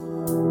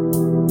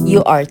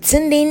You are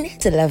tuned in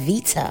to La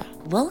Vita.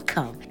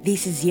 Welcome.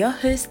 This is your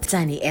host,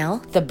 Danielle,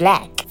 the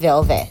Black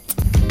Velvet.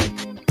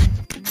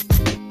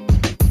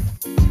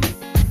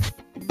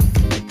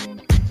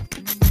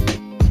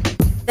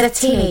 The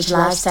teenage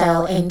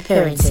lifestyle and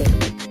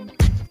parenting.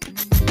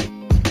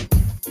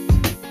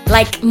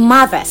 Like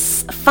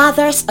mothers,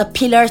 fathers are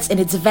pillars in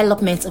the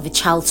development of a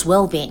child's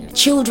well-being.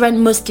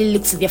 Children mostly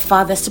look to their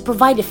fathers to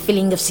provide a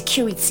feeling of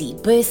security,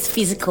 both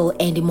physical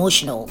and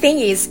emotional. Thing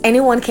is,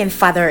 anyone can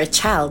father a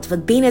child,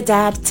 but being a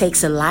dad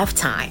takes a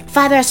lifetime.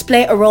 Fathers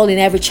play a role in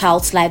every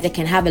child's life that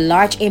can have a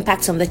large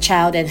impact on the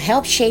child and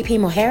help shape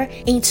him or her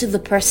into the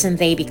person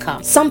they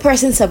become. Some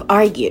persons have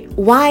argued,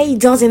 why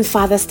doesn't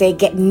Father's Day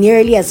get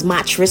nearly as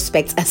much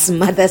respect as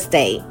Mother's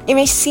Day? It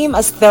may seem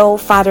as though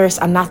fathers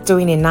are not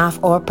doing enough,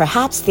 or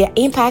perhaps their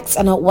impacts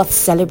are not worth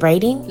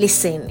celebrating.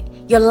 Listen,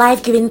 your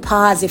life-giving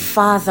power as a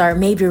father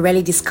may be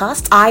rarely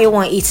discussed. I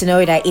want you to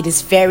know that it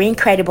is very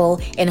incredible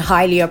and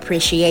highly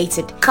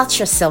appreciated. Cut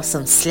yourself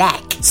some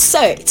slack.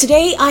 So,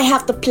 today I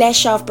have the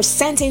pleasure of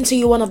presenting to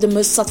you one of the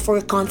most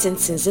sought-for content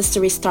since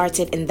history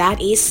started, and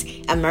that is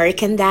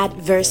American Dad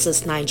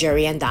versus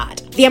Nigerian Dad.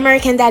 The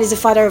American Dad is a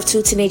father of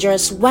 2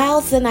 teenagers, while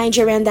the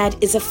Nigerian Dad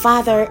is a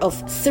father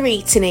of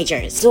 3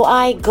 teenagers. So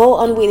I go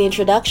on with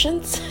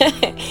introductions?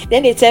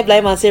 Then they tell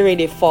blind man say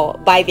ready for.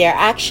 By their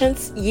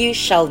actions, you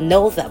shall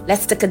know them.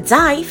 Let's take a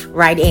dive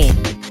right in.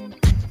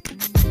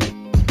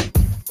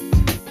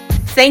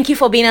 Thank you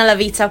for being on La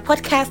Vita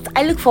podcast.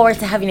 I look forward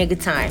to having a good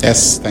time.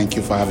 Yes, thank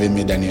you for having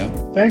me, Daniel.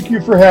 Thank you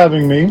for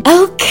having me.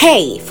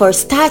 Okay, for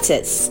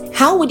starters,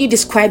 how would you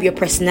describe your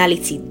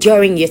personality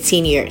during your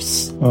teen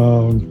years?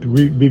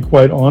 To be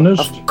quite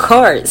honest. Of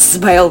course,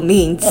 by all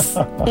means.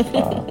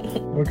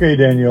 Okay,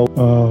 Danielle.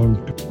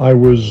 I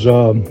was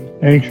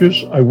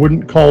anxious. I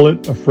wouldn't call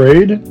it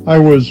afraid. I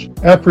was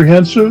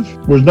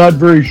apprehensive, was not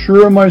very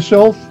sure of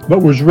myself,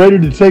 but was ready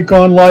to take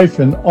on life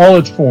in all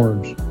its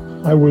forms.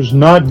 I was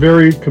not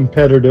very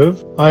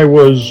competitive. I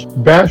was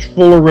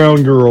bashful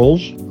around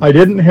girls. I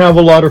didn't have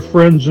a lot of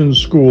friends in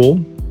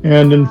school.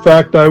 And in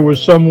fact, I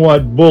was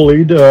somewhat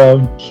bullied.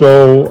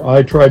 So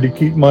I tried to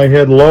keep my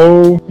head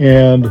low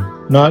and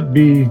not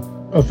be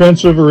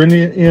offensive or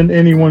in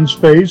anyone's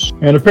face.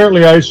 And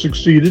apparently I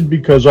succeeded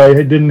because I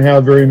didn't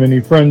have very many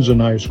friends in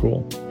high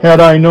school.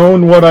 Had I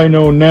known what I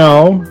know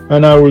now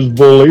and I was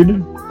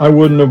bullied, I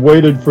wouldn't have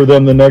waited for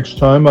them the next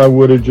time. I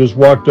would have just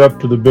walked up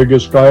to the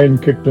biggest guy and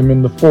kicked him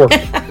in the fork.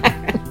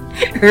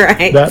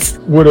 Right. That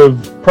would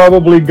have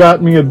probably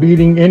got me a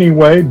beating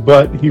anyway,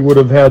 but he would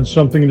have had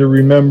something to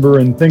remember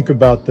and think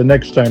about the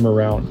next time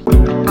around.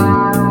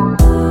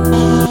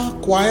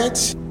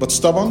 Quiet, but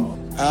stubborn,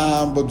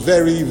 but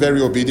very,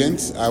 very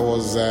obedient. I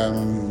was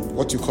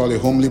what you call a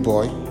homely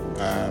boy.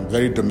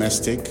 Very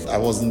domestic. I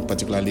wasn't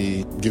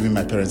particularly giving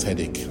my parents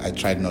headache. I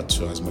tried not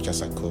to as much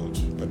as I could.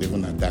 But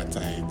even at that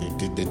time,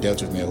 they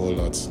dealt with me a whole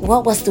lot.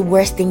 What was the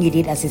worst thing you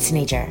did as a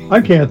teenager? I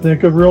can't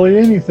think of really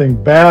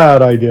anything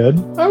bad I did.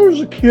 I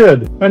was a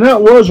kid, and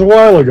that was a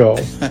while ago.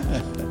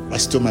 I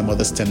stole my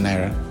mother's 10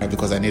 naira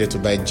because I needed to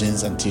buy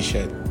jeans and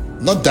t-shirt.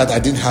 Not that I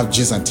didn't have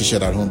jeans and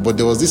t-shirt at home, but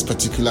there was this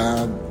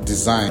particular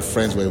design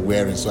friends were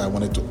wearing, so I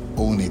wanted to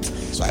own it.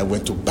 So I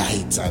went to buy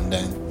it, and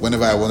then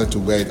whenever I wanted to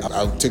wear it,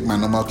 I'll take my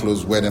normal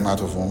clothes, wear them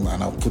out of home,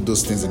 and I'll put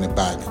those things in a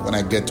bag. When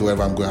I get to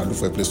wherever I'm going, I'll look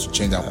for a place to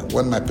change them.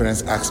 When my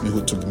parents asked me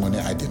who took the money,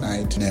 I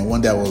denied. And then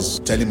one day I was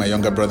telling my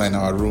younger brother in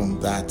our room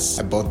that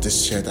I bought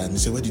this shirt, and he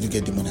said, "Where did you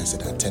get the money?" I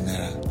said, "At 10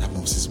 naira. That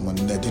was his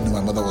money." I didn't know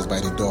my mother was by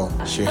the door.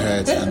 She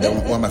heard, and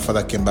then when my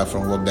father came back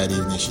from work that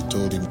evening, she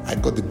told him, I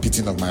got the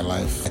beating of my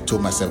life. I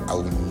told myself I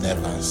will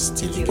never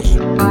steal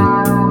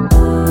again.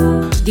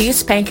 Do you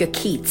spank your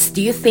kids?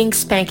 Do you think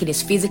spanking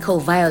is physical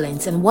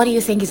violence? And what do you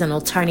think is an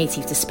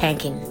alternative to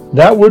spanking?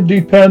 That would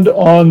depend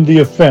on the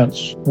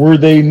offense. Were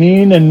they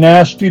mean and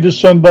nasty to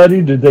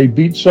somebody? Did they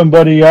beat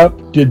somebody up?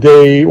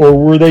 Or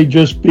were they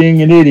just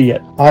being an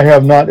idiot? I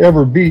have not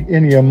ever beat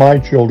any of my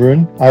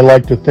children. I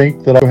like to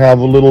think that I have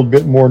a little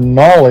bit more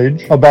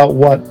knowledge about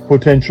what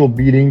potential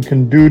beating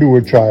can do to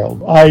a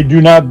child. I do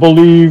not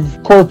believe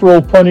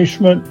corporal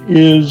punishment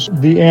is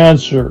the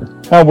answer.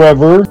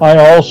 However,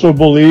 I also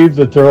believe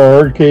that there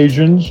are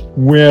occasions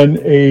when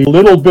a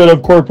little bit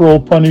of corporal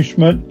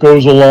punishment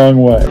goes a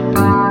long way.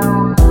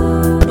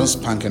 I don't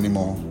spank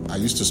anymore. I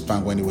used to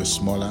spank when he was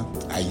smaller.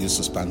 I used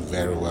to spank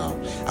very well.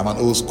 I'm an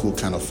old school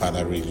kind of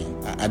father, really.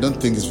 I don't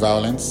think it's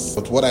violence,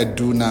 but what I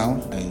do now,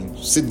 I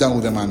sit down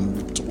with them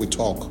and we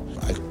talk.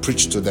 I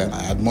preach to them.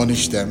 I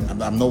admonish them.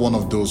 I'm not one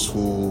of those who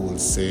will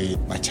say,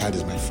 my child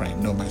is my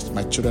friend. No,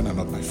 my children are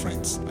not my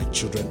friends. My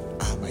children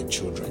are my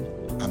children.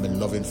 I'm a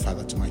loving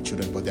father to my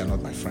children, but they are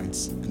not my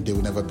friends, and they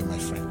will never be my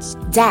friends.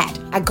 Dad,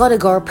 I got a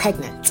girl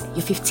pregnant.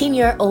 Your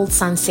 15-year-old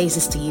son says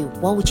this to you.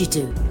 What would you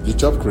do? You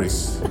chop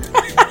Chris.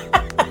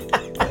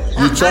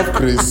 You chop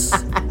Chris.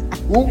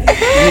 Who you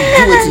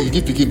do it? You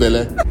give picky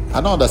belle. I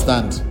don't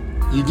understand.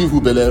 You give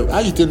who belle? How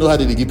you tell know how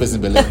they give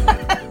person belle?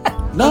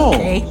 No,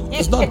 okay.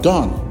 It's not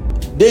done.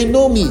 They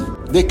know me.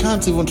 They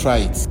can't even try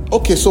it.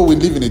 Okay, so we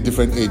live in a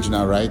different age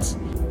now, right?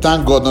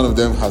 Thank God none of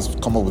them has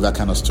come up with that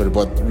kind of story.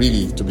 But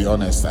really, to be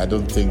honest, I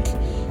don't think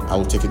I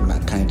will take it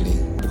that kindly,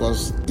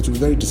 because it will be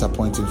very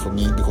disappointing for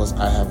me, because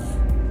I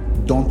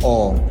have done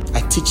all.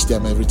 I teach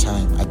them every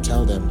time. I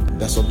tell them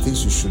there's some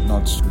things you should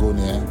not go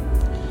near.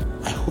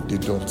 I hope they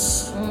don't.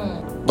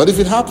 But if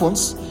it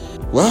happens,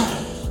 well,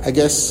 I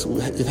guess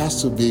it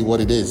has to be what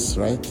it is,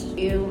 right?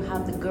 You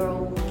have the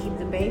girl keep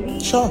the baby?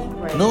 Sure.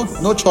 Right.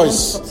 No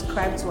choice. Don't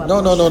subscribe to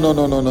No.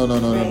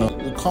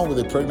 You come with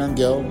a pregnant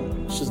girl,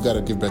 she's got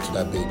to give birth to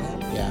that baby.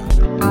 Yeah.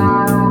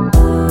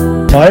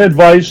 My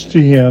advice to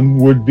him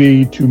would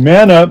be to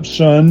man up,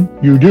 son.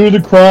 You do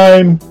the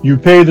crime, you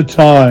pay the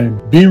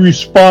time. Be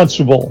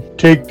responsible.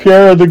 Take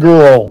care of the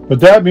girl. But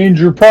that means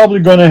you're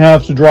probably going to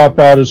have to drop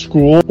out of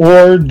school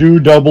or do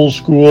double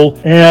school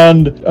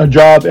and a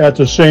job at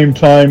the same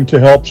time to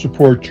help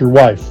support your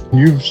wife.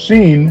 You've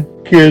seen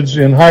kids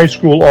in high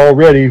school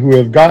already who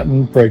have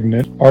gotten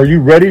pregnant. Are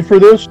you ready for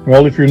this?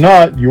 Well, if you're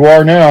not, you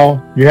are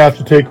now. You have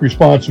to take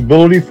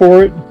responsibility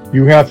for it.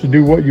 You have to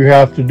do what you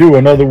have to do.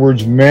 In other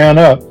words, man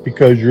up,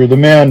 because you're the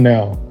man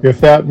now. If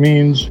that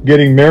means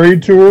getting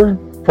married to her,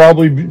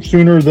 probably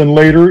sooner than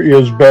later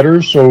is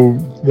better, so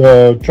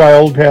the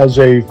child has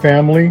a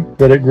family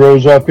that it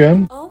grows up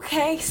in.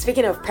 Okay,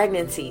 speaking of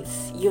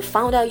pregnancies, you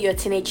found out your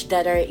teenage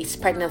daughter is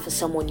pregnant for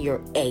someone your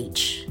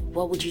age.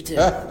 What would you do?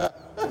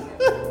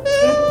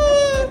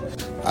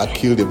 I'll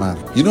kill the man.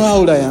 You know how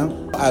old I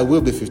am? I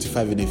will be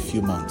 55 in a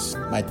few months.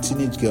 My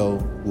teenage girl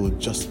will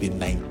just be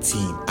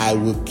 19. I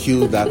will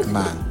kill that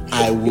man.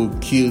 I will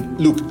kill.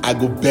 Look, I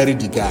go bury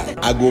the guy.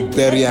 I go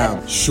bury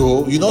him.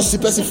 Sure, you know, see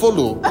person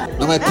follow.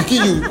 Now my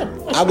picking you,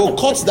 I go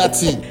cut that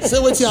thing.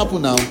 Say what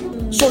happen now.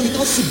 So you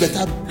don't see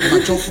better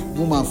mature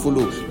woman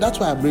follow. That's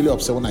why I'm really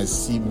upset when I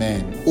see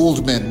men,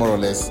 old men more or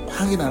less,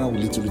 hanging around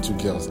with little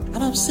girls. And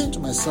I'm saying to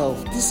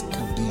myself, this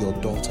can be your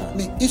daughter. I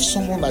mean, if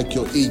someone like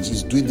your age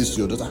is doing this to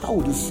your daughter, how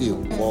would you feel?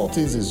 Well,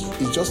 things is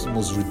it's just the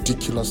most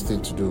ridiculous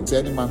thing to do. See,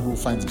 any man who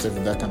finds himself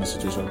in that kind of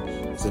situation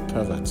is a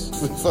pervert.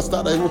 For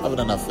start, even having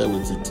an affair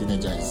with a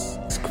teenager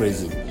is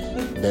crazy.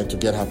 Then to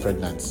get her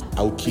pregnant,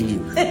 I will kill you.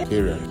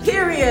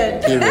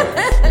 Period.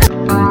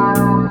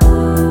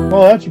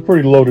 Well, that's a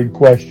pretty loaded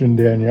question,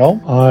 Danielle.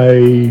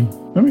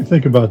 Let me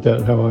think about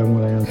that, how I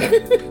want to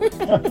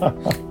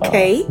answer.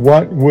 Okay.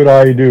 What would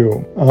I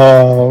do?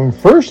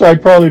 First,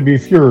 I'd probably be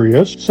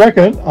furious.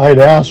 Second, I'd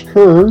ask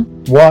her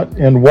what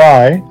and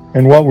why,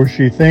 and what was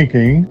she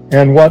thinking,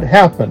 and what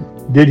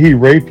happened. Did he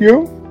rape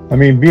you? I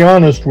mean, be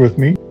honest with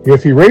me.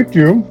 If he raped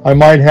you, I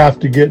might have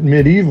to get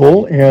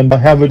medieval and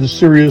have a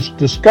serious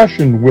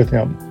discussion with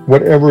him,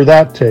 whatever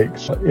that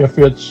takes. If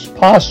it's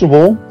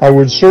possible, I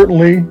would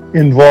certainly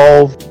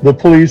involve the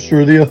police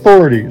or the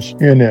authorities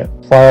in it.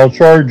 File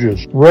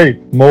charges,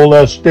 rape,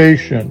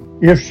 molestation.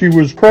 If she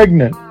was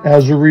pregnant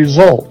as a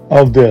result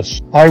of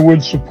this, I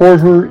would support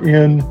her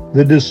in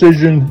the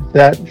decision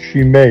that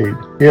she made.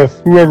 If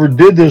whoever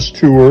did this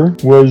to her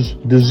was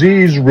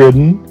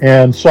disease-ridden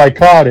and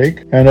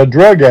psychotic and a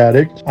drug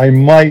addict, I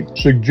might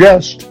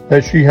suggest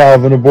that she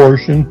have an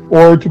abortion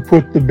or to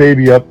put the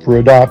baby up for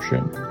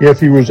adoption. If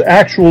he was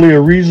actually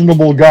a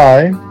reasonable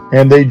guy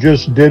and they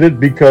just did it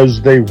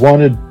because they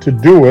wanted to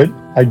do it,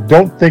 I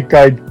don't think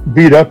I'd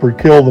beat up or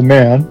kill the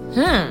man.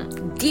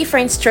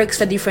 Different strokes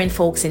for different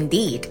folks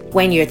indeed.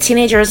 When your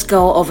teenagers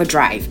go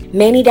overdrive,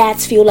 many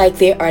dads feel like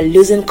they are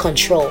losing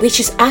control, which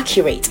is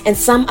accurate, and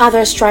some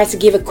others try to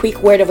give a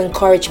quick word of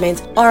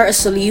encouragement or a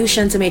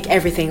solution to make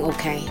everything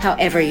okay.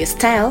 However you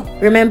style,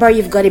 remember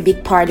you've got a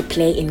big part to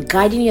play in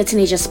guiding your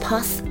teenager's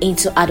path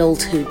into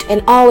adulthood,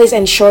 and always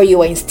ensure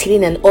you are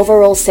instilling an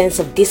overall sense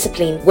of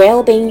discipline,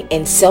 well-being,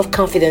 and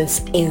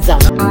self-confidence in them.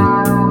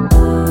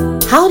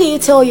 How do you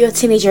tell your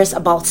teenagers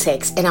about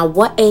sex, and at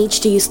what age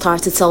do you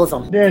start to tell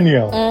them?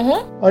 Danielle,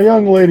 a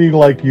young lady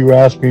like you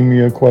asking me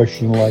a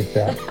question like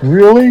that.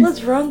 Really?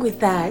 What's wrong with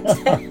that?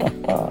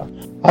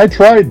 I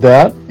tried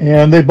that,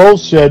 and they both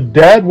said,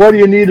 Dad, what do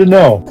you need to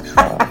know?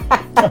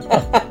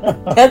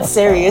 That's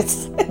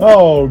serious.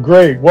 Oh,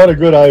 great. What a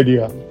good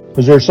idea.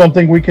 Is there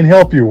something we can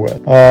help you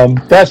with?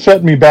 That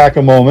set me back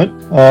a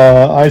moment.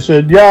 I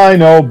said, yeah, I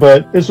know,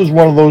 but this is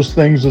one of those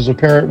things as a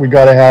parent, we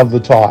got to have the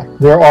talk.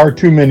 There are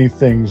too many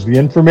things. The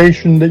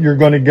information that you're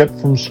going to get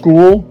from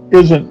school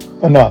isn't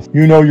enough.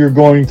 You know you're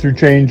going through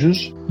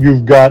changes.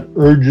 You've got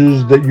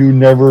urges that you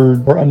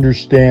never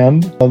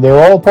understand.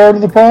 They're all part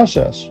of the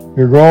process.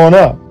 You're growing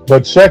up.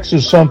 But sex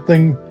is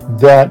something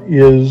that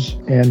is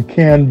and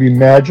can be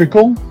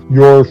magical.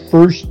 Your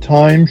first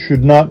time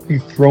should not be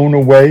thrown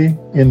away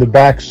in the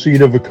back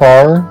seat of a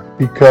car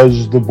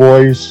because the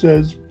boy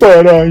says,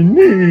 but I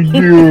need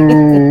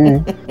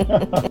you.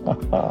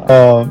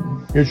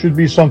 It should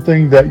be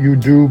something that you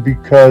do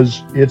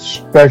because it's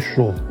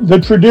special. The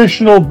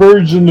traditional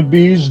birds and the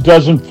bees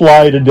doesn't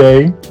fly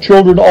today.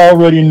 Children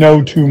already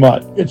know too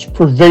much. It's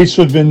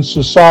pervasive in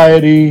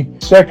society.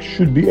 Sex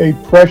should be a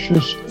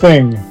precious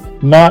thing,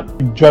 not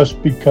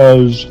just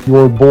because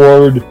you're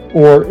bored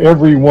or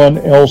everyone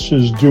else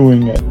is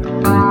doing it.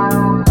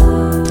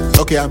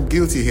 Okay, I'm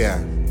guilty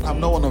here. I'm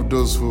not one of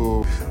those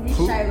who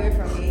shy away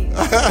from me.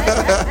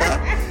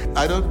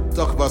 I don't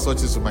talk about such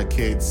things to my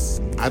kids.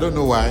 I don't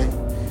know why.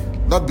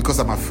 Not because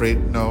I'm afraid,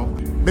 no.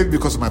 Maybe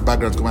because of my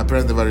background, because my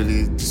parents never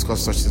really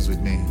discussed such things with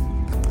me.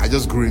 I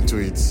just grew into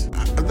it.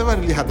 I've never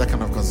really had that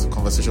kind of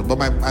conversation,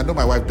 but I know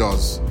my wife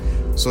does.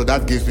 So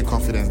that gives me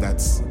confidence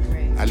that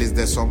at least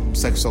there's some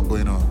sex talk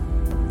going on.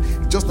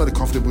 It's just not a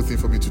comfortable thing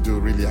for me to do,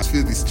 really. I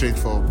feel this straight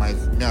for me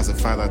as a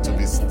father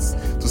to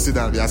sit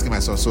down and be asking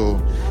myself, so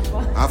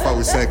how far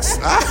with sex?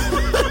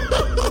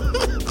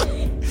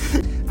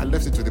 I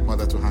left it to the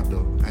mother to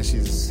handle, and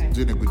she's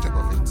doing a good job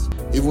of it.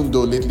 Even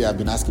though lately I've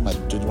been asking my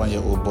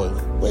 21-year-old boy,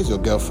 where's your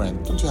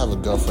girlfriend? Don't you have a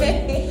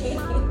girlfriend?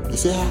 He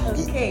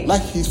said,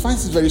 like he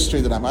finds it very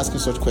strange that I'm asking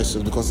such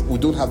questions because we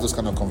don't have those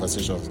kind of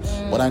conversations.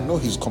 But I know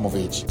he's come of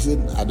age. He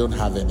said, I don't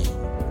have any,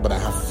 but I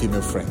have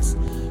female friends.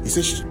 He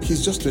says,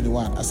 he's just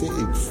 21. I say,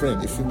 a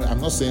friend, a female. I'm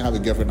not saying have a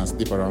girlfriend and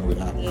sleep around with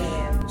her.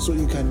 Yeah. So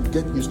you can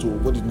get used to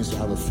what it means to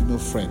have a female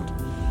friend,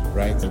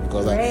 right?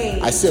 Because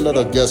I see a lot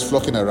of girls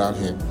flocking around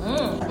him.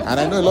 And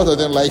I know a lot of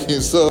them like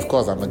him. So, of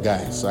course, I'm a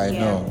guy, so I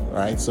know,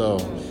 right? So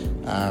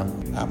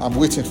I'm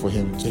waiting for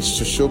him to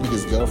show me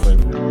his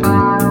girlfriend.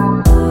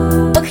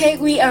 Okay,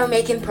 we are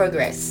making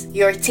progress.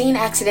 Your teen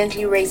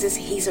accidentally raises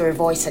his or her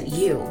voice at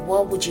you.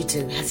 What would you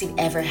do? Has it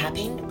ever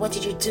happened? What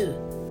did you do?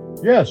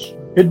 Yes,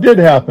 it did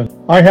happen.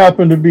 I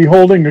happened to be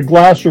holding a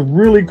glass of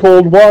really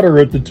cold water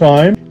at the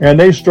time, and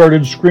they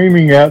started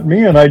screaming at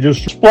me, and I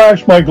just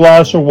splashed my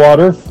glass of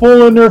water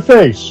full in their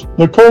face.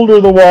 The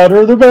colder the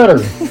water, the better.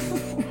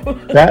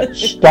 That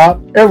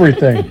stopped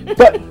everything.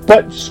 But,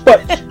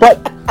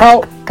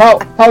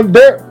 how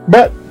dare,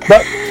 but.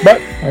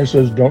 I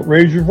says, don't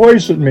raise your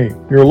voice at me.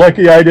 You're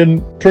lucky I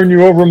didn't turn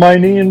you over my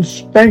knee and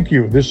spank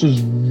you. This is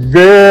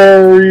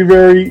very,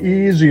 very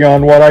easy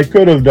on what I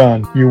could have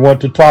done. You want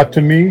to talk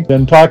to me,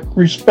 then talk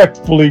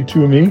respectfully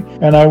to me,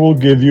 and I will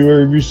give you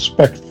a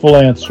respectful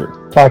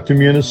answer. Talk to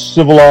me in a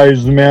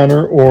civilized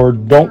manner, or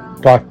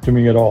don't talk to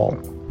me at all.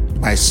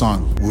 My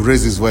son will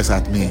raise his voice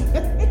at me.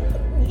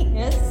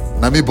 Yes.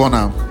 Nami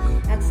Bonham.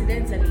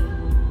 Accidentally.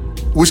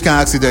 Which kind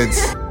of accident?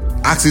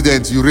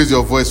 Accident, you raise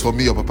your voice for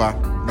me, your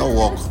papa. No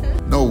walk.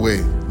 No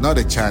way. Not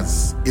a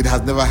chance. It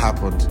has never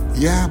happened.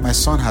 Yeah, my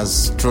son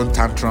has thrown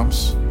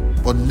tantrums,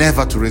 but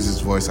never to raise his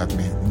voice at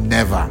me.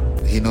 Never.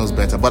 He knows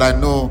better. But I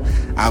know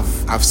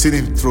I've seen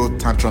him throw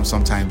tantrums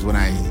sometimes when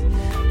I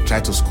try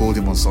to scold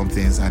him on some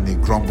things and he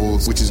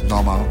grumbles, which is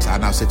normal.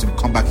 And I'll say to him,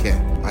 come back here.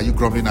 Are you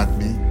grumbling at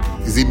me?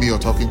 Is it me you're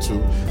talking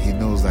to? He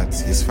knows that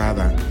his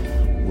father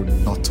would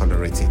not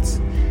tolerate it.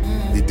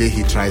 The day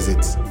he tries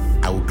it,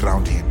 I will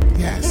ground him.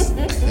 Yes.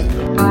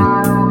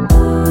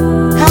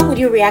 How would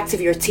you react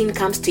if your teen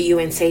comes to you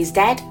and says,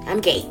 Dad,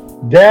 I'm gay?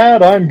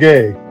 Dad, I'm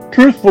gay.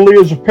 Truthfully,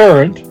 as a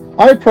parent,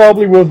 I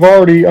probably would have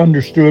already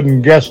understood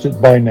and guessed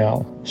it by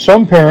now.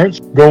 Some parents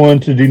go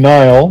into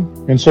denial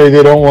and say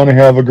they don't want to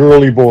have a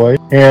girly boy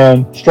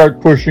and start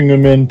pushing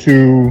them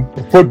into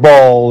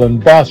football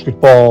and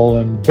basketball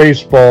and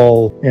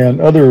baseball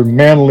and other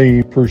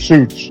manly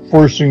pursuits,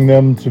 forcing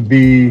them to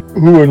be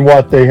who and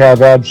what they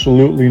have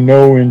absolutely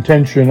no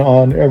intention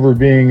on ever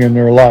being in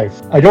their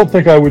life. I don't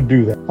think I would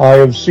do that. I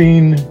have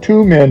seen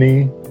too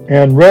many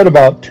and read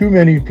about too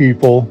many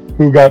people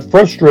who got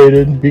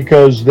frustrated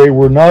because they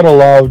were not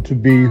allowed to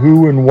be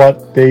who and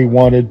what they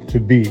wanted to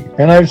be.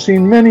 And I've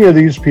seen many of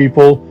these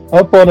people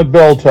up on a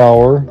bell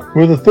tower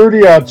with a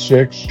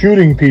 30-06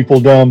 shooting people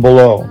down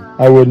below.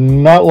 I would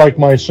not like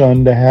my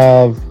son to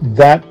have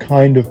that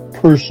kind of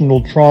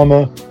personal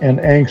trauma and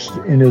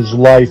angst in his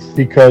life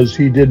because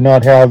he did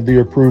not have the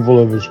approval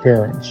of his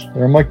parents.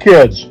 They're my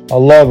kids. I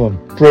love them.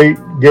 Straight,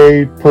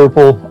 gay,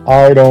 purple,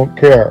 I don't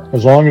care.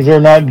 As long as they're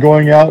not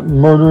going out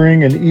and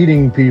murdering and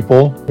eating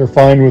people, they're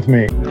fine with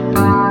me.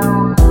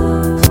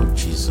 Oh,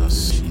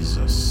 Jesus,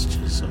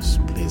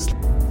 please,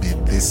 may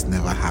this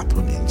never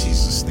happen in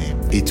Jesus' name.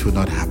 It will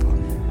not happen.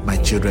 My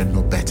children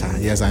know better.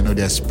 Yes, I know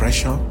there's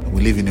pressure.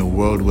 We live in a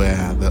world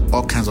where there are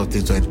all kinds of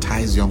things to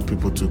entice young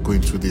people to go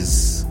into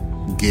this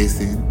gay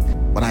thing.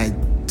 But I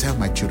tell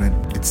my children,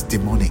 it's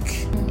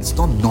demonic. It's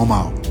not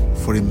normal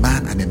for a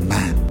man and a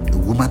man, a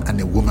woman and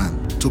a woman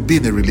to be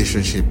in a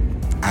relationship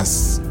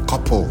as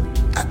couple.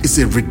 It's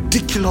a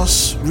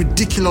ridiculous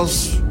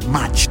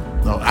match.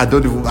 No, I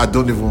don't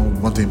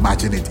even want to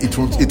imagine it. It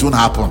won't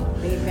happen.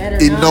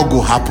 It not go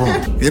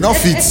happen. It not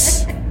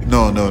fits.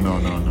 No. No,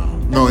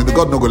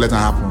 God no go let it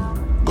happen.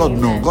 God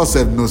no. God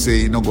said no,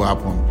 say it no go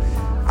happen.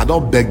 I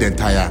don't beg the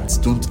entire.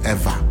 Don't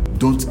ever.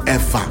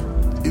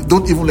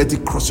 Don't even let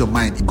it cross your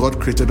mind. God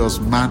created us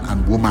man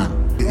and woman.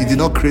 He did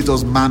not create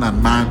us man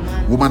and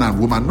man, woman and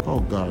woman.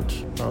 Oh God.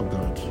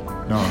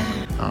 No.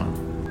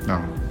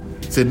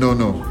 Say no.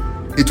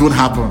 It won't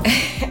happen.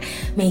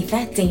 May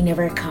that day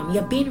never come.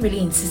 You're being really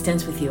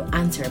insistent with your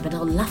answer, but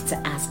I'd love to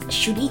ask,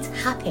 should it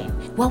happen?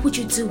 What would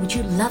you do? Would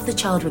you love the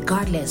child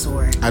regardless,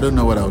 or? I don't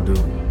know what I'll do.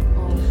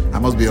 I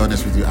must be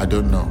honest with you. I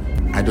don't know.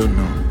 I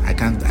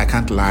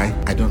can't lie.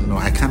 I don't know.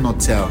 I cannot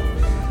tell.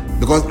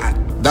 Because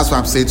that's why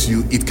I'm saying to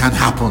you, it can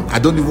happen. I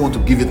don't even want to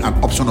give it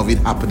an option of it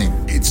happening.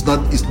 It's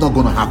not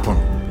going to happen.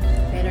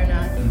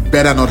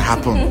 Better not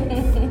happen.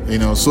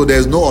 So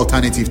there's no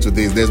alternative to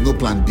this. There's no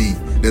plan B.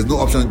 There's no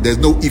option. There's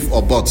no if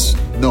or buts.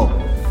 No,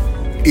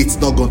 it's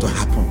not going to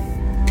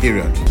happen.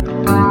 Period.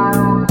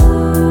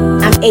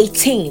 I'm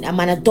 18. I'm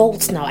an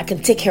adult now. I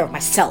can take care of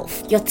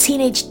myself. Your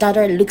teenage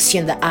daughter looks you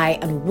in the eye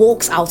and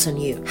walks out on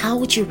you. How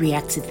would you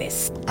react to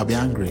this? I'll be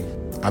angry.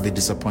 I'll be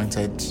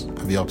disappointed.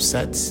 I'll be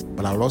upset.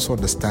 But I'll also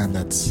understand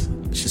that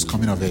she's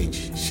coming of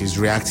age. She's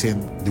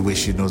reacting the way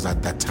she knows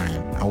at that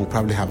time. I will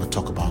probably have a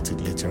talk about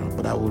it later on,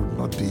 but I will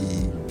not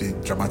be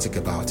dramatic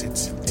about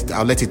it.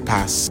 I'll let it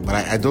pass. But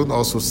I don't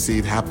also see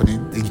it happening.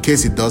 In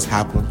case it does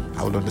happen,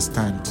 I will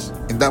understand.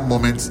 In that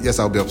moment, yes,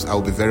 I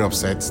will be very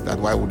upset that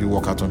why would you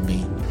walk out on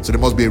me? So there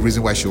must be a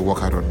reason why she will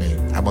walk out on me.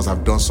 I must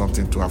have done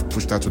something to have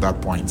pushed her to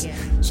that point. Yeah.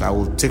 So I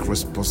will take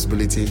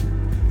responsibility.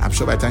 I'm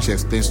sure by the time she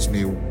explains to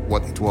me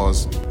what it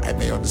was, I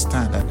may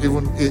understand that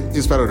even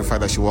in spite of the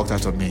fact that she walked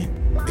out on me,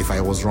 if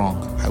I was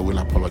wrong, I will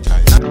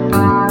apologize.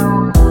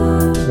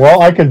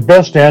 Well, I can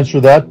best answer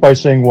that by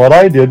saying what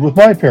I did with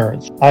my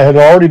parents. I had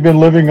already been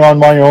living on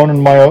my own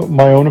in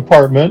my own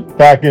apartment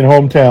back in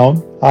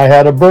hometown. I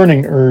had a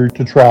burning urge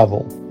to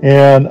travel,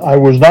 and I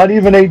was not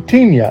even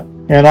 18 yet.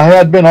 And I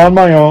had been on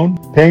my own,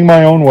 paying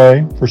my own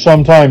way for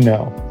some time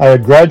now. I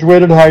had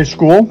graduated high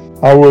school.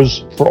 I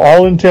was, for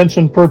all intents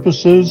and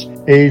purposes,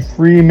 a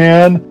free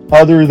man,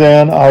 other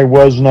than I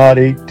was not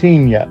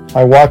 18 yet.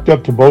 I walked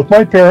up to both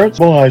my parents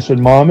and I said,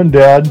 Mom and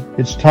Dad,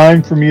 it's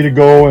time for me to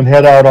go and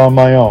head out on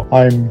my own.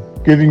 I'm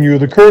giving you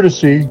the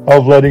courtesy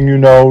of letting you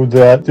know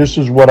that this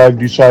is what I've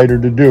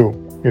decided to do.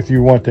 If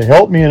you want to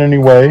help me in any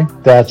way,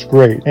 that's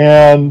great.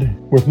 And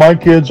with my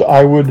kids,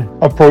 I would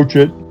approach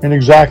it in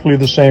exactly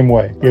the same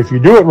way. If you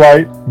do it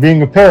right,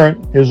 being a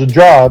parent is a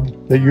job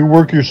that you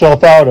work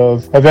yourself out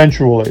of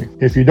eventually.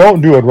 If you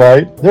don't do it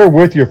right, they're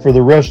with you for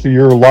the rest of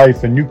your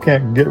life and you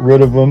can't get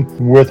rid of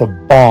them with a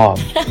bomb.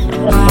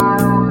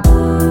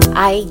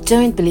 I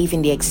don't believe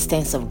in the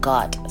existence of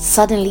God.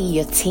 Suddenly,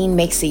 your teen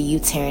makes a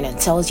U-turn and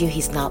tells you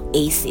he's now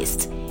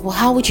atheist. Well,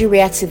 how would you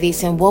react to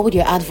this and what would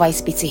your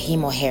advice be to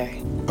him or her?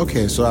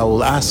 Okay, so I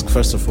will ask,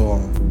 first of all,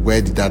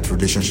 where did that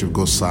relationship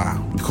go sour?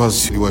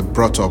 Because you were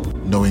brought up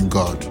knowing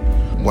God.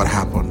 What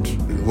happened?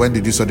 When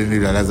did you suddenly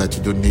realize that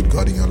you don't need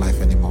God in your life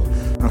anymore?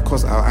 And of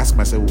course, I'll ask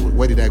myself,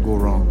 where did I go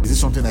wrong? Is this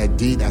something I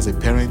did as a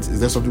parent?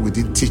 Is there something we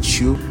didn't teach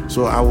you?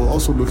 So I will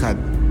also look at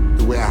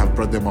the way I have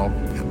brought them up.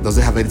 Does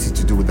it have anything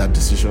to do with that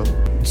decision?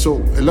 So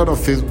a lot of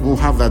things will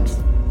have that.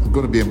 It's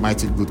going to be a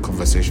mighty good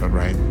conversation,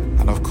 right?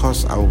 And of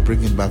course, I will bring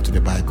him back to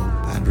the Bible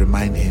and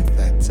remind him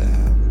that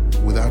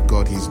without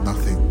God, he's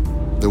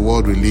nothing. The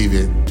world we live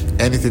in,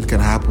 anything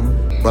can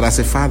happen. But as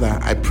a father,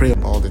 I pray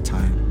all the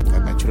time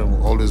that my children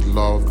will always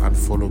love and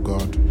follow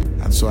God.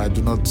 And so I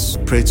do not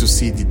pray to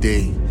see the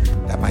day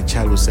that my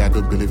child will say, I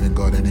don't believe in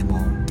God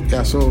anymore.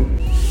 Yeah, so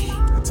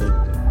that's it.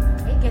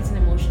 It gets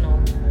emotional.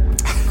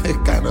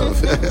 Kind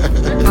of.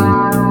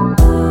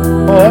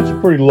 Well, that's a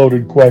pretty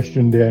loaded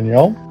question,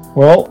 Danielle.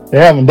 Well, they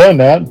haven't done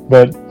that,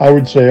 but I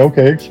would say,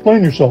 okay,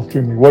 explain yourself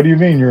to me. What do you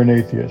mean you're an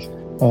atheist?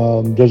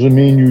 Does it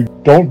mean you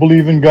don't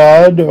believe in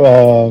God?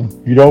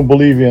 You don't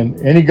believe in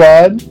any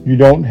God? You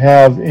don't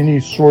have any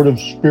sort of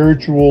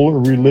spiritual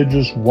or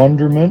religious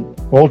wonderment?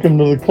 Welcome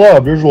to the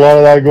club. There's a lot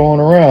of that going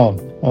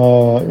around.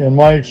 In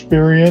my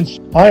experience,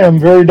 I am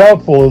very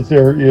doubtful that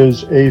there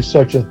is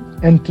such an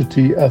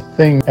entity, a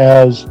thing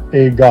as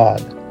a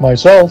God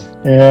myself,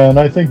 and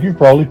I think you've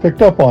probably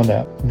picked up on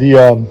that.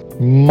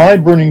 My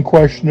burning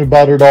question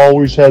about it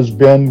always has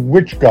been,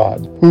 which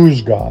God?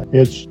 Whose God?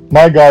 It's,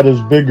 my God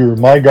is bigger,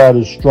 my God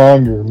is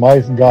stronger, my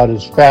God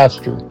is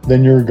faster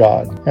than your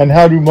God. And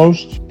how do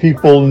most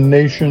people and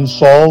nations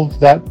solve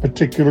that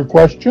particular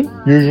question?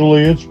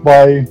 Usually it's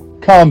by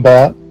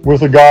combat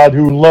with a God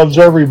who loves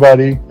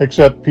everybody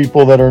except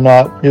people that are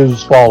not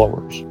his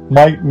followers.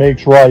 Might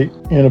makes right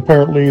in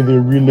apparently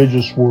the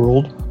religious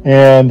world,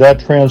 and that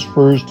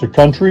transfers to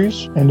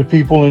countries and to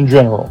people in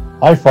general.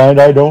 I find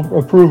I don't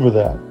approve of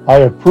that. I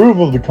approve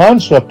of the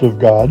concept of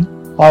God.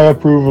 I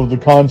approve of the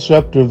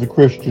concept of the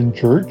Christian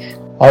church.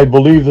 I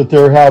believe that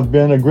there have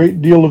been a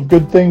great deal of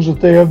good things that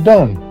they have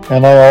done.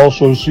 And I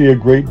also see a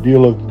great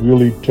deal of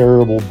really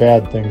terrible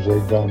bad things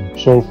they've done.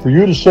 So for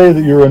you to say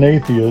that you're an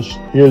atheist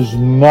is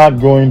not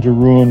going to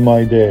ruin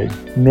my day,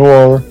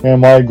 nor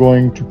am I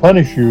going to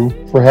punish you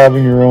for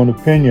having your own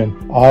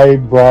opinion. I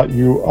brought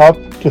you up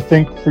to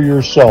think for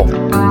yourself.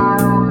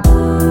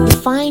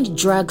 Find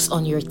drugs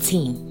on your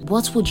teen.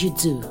 What would you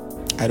do?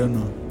 I don't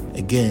know.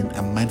 Again,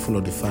 I'm mindful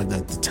of the fact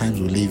that the times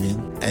we live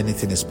in,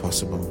 anything is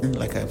possible. And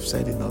like I've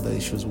said in other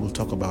issues, we'll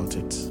talk about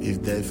it.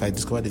 If I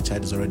discover the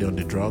child is already on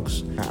the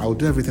drugs, I will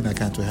do everything I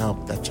can to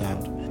help that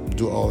child.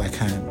 Do all I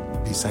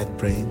can. Beside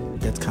praying,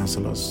 get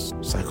counselors,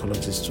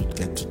 psychologists to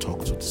get to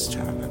talk to this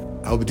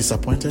child. I'll be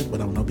disappointed,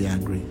 but I will not be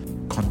angry.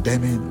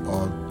 Condemning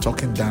or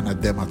talking down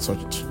at them at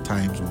such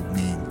times will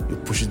mean you're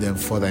pushing them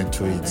further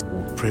into it.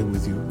 We'll pray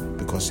with you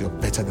because you're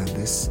better than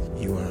this.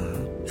 You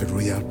are a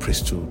royal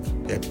priesthood,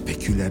 a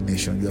peculiar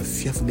nation. You are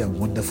fearfully and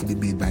wonderfully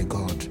made by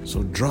God.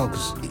 So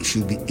drugs, it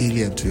should be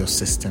alien to your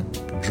system.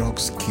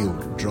 Drugs kill,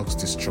 drugs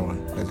destroy.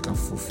 But you can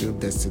fulfill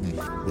destiny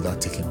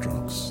without taking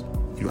drugs.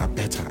 You are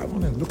better. I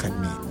want to look at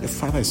me. Your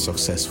father is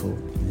successful,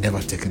 never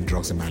taken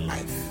drugs in my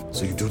life.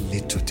 So you don't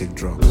need to take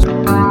drugs.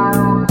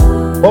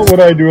 What would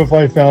I do if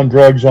I found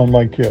drugs on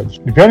my kids?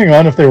 Depending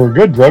on if they were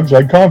good drugs,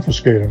 I'd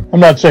confiscate them.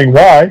 I'm not saying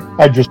why,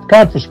 I'd just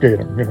confiscate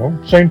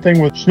them, Same thing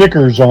with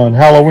Snickers on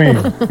Halloween.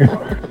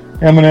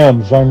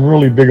 M&Ms, I'm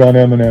really big on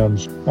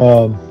M&Ms.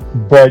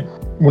 But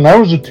when I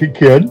was a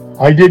kid,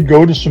 I did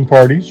go to some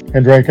parties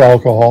and drank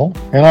alcohol,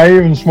 and I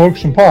even smoked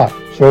some pot.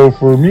 So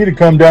for me to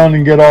come down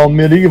and get all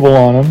medieval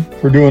on them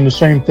for doing the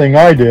same thing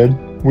I did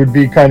would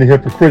be kind of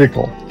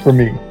hypocritical for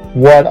me.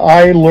 What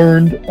I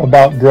learned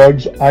about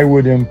drugs, I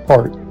would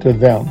impart to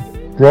them.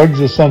 Drugs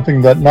is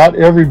something that not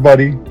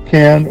everybody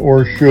can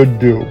or should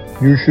do.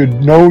 You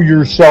should know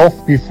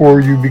yourself before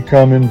you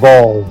become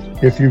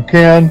involved. If you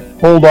can,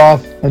 hold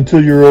off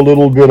until you're a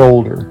little bit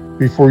older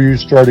before you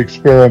start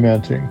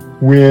experimenting.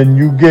 When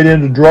you get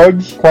into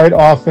drugs, quite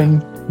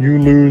often you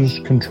lose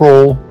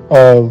control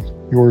of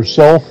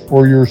yourself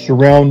or your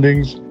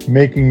surroundings,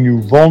 making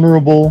you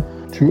vulnerable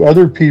to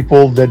other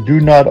people that do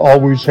not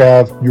always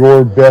have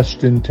your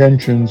best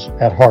intentions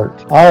at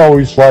heart. I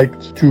always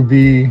liked to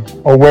be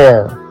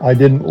aware. I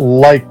didn't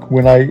like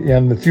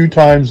and the few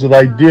times that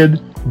I did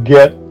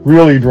get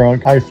really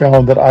drunk, I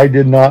found that I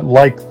did not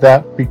like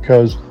that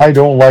because I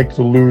don't like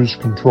to lose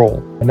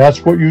control. And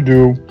that's what you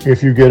do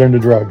if you get into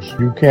drugs.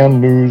 You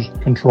can lose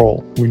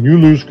control. When you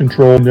lose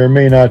control, there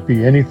may not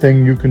be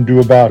anything you can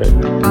do about it.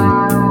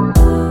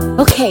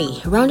 Okay,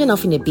 rounding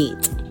off in a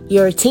bit.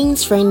 Your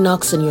teen's friend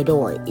knocks on your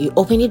door. You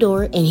open the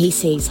door and he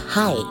says,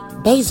 "Hi,"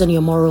 based on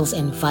your morals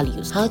and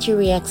values. How do you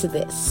react to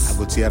this? I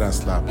go tear and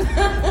slap.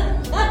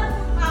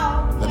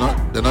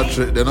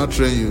 They're not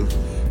train you.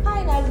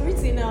 Hi, that's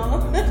written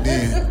now.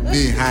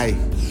 Me, hi.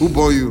 Who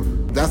bore you?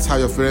 That's how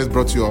your parents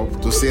brought you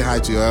up, to say hi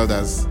to your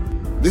elders.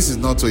 This is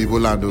not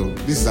Oyibo land, though.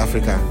 This is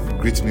Africa.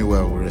 Greet me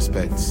well with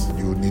respect.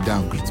 You kneel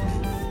down, greet me.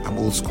 I'm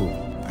old school.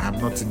 I'm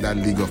not in that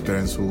league of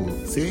parents who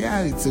say,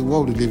 yeah, it's a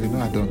world we live in.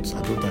 No, I don't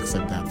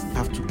accept that. You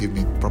have to give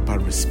me proper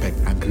respect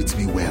and greet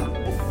me well.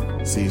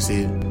 So you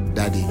say,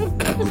 "Daddy,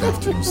 good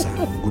afternoon, sir.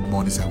 Good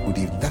morning, sir. Good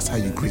evening." That's how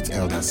you greet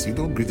elders. You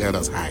don't greet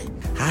elders hi.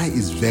 Hi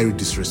is very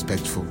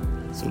disrespectful.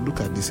 So look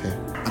at this hair.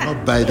 I'm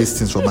not buying these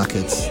things for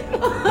markets.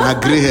 My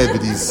gray hair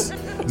with this.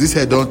 This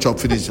hair don't chop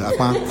finish. So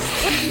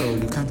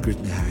you can't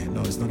greet me hi. No,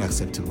 it's not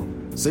acceptable.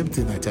 Same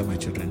thing I tell my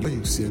children. When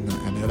you see an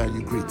elder,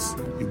 you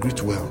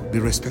greet well. Be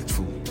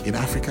respectful. In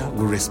Africa,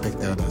 we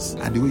respect elders.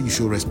 And the way you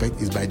show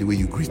respect is by the way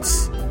you greet.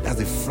 That's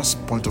the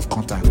first point of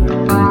contact.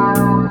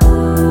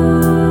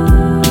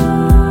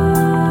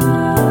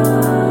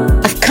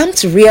 I've come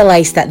to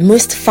realize that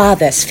most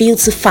fathers feel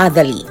too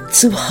fatherly,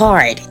 too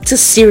hard, too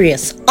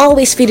serious,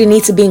 always feel the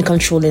need to be in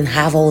control and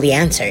have all the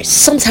answers.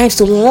 Sometimes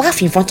to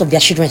laugh in front of their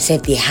children say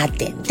they had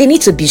them. They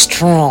need to be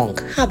strong.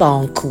 How about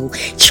uncle?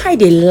 Try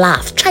to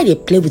laugh, try to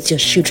play with your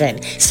children.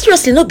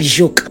 Seriously, not be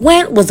joke.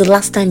 When was the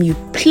last time you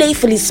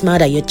playfully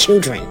smiled at your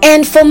children?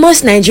 And for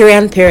most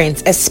Nigerian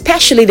parents,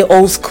 especially the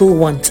old school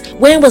ones,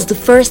 when was the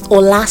first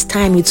or last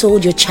time you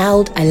told your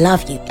child, "I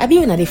love you"? Have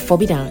you been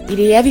forbidden? It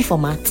is heavy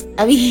format.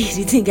 Have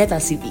you didn't get a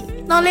CV?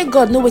 Now let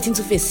God know waiting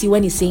to face you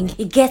when he's saying,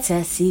 "He gets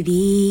a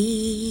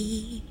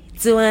CV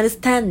to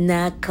understand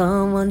now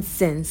common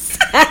sense."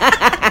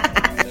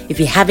 If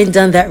you haven't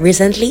done that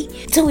recently,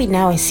 do it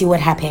now and see what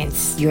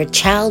happens. Your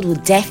child will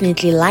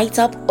definitely light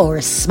up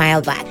or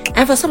smile back.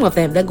 And for some of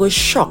them, they go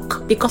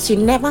shock because you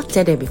never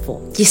told them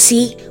before. You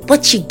see,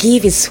 what you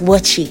give is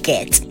what you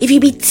get. If you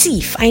be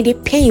thief and they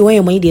pay you when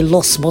your money they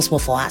lost small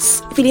for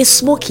us. If you dey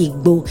smoke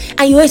igbo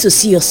and you hate to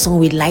see your son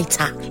with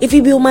lighter. If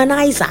you be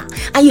humanizer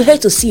and you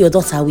hate to see your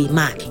daughter with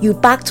man. You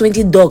pack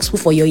 20 dogs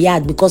put for your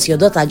yard because your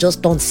daughter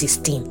just turned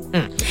 16.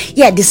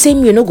 Yeah, the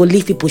same you no go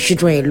leave people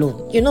children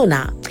alone. You know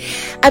now.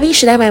 I mean,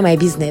 should I mind my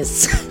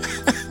business?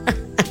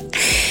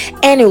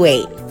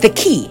 Anyway, the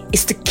key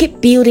is to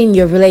keep building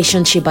your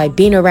relationship by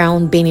being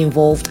around, being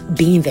involved,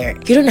 being there.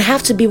 You don't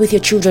have to be with your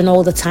children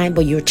all the time,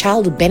 but your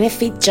child will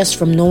benefit just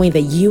from knowing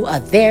that you are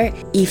there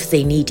if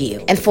they need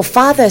you. And for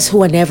fathers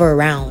who are never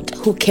around,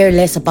 who care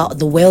less about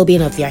the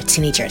well-being of their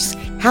teenagers,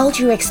 how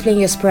do you explain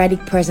your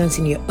sporadic presence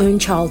in your own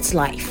child's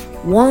life?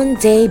 One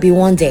day,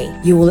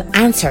 you will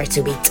answer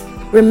to it.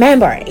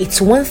 Remember,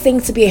 it's one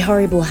thing to be a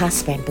horrible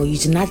husband, but you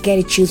do not get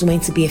to choose when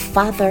to be a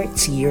father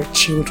to your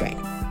children.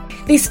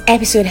 This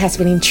episode has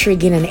been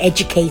intriguing and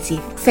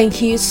educative.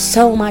 Thank you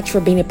so much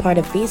for being a part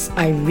of this.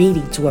 I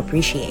really do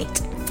appreciate.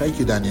 Thank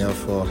you, Danielle,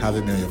 for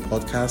having me on your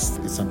podcast.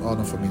 It's an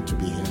honor for me to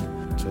be here,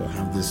 to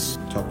have this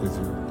talk with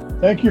you.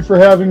 Thank you for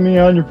having me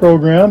on your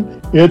program.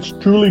 It's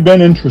truly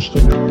been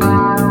interesting.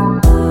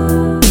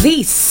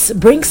 This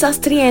brings us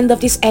to the end of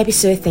this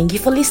episode. Thank you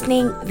for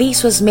listening.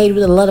 This was made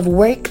with a lot of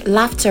work,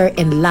 laughter,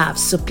 and love.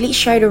 So please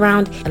share it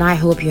around, and I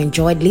hope you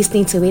enjoyed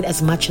listening to it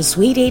as much as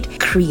we did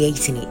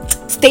creating it.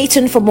 Stay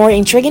tuned for more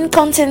intriguing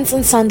content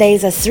on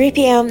Sundays at 3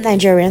 p.m.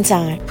 Nigerian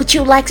time. Would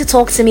you like to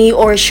talk to me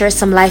or share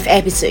some live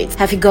episodes?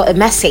 Have you got a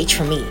message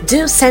for me?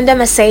 Do send a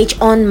message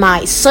on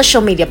my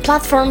social media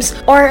platforms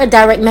or a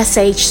direct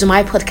message to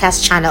my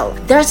podcast channel.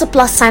 There's a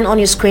plus sign on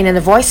your screen and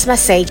a voice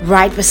message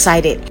right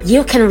beside it.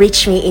 You can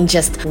reach me in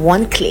just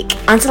one click.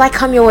 Until I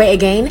come your way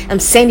again, I'm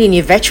sending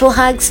you virtual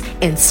hugs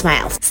and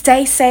smiles.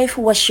 Stay safe,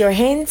 wash your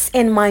hands,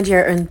 and mind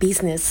your own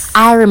business.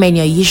 I remain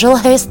your usual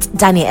host,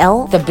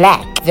 Danielle, the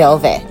Black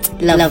Velvet.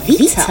 La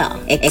Vita.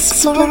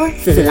 Explore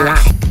the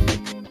life.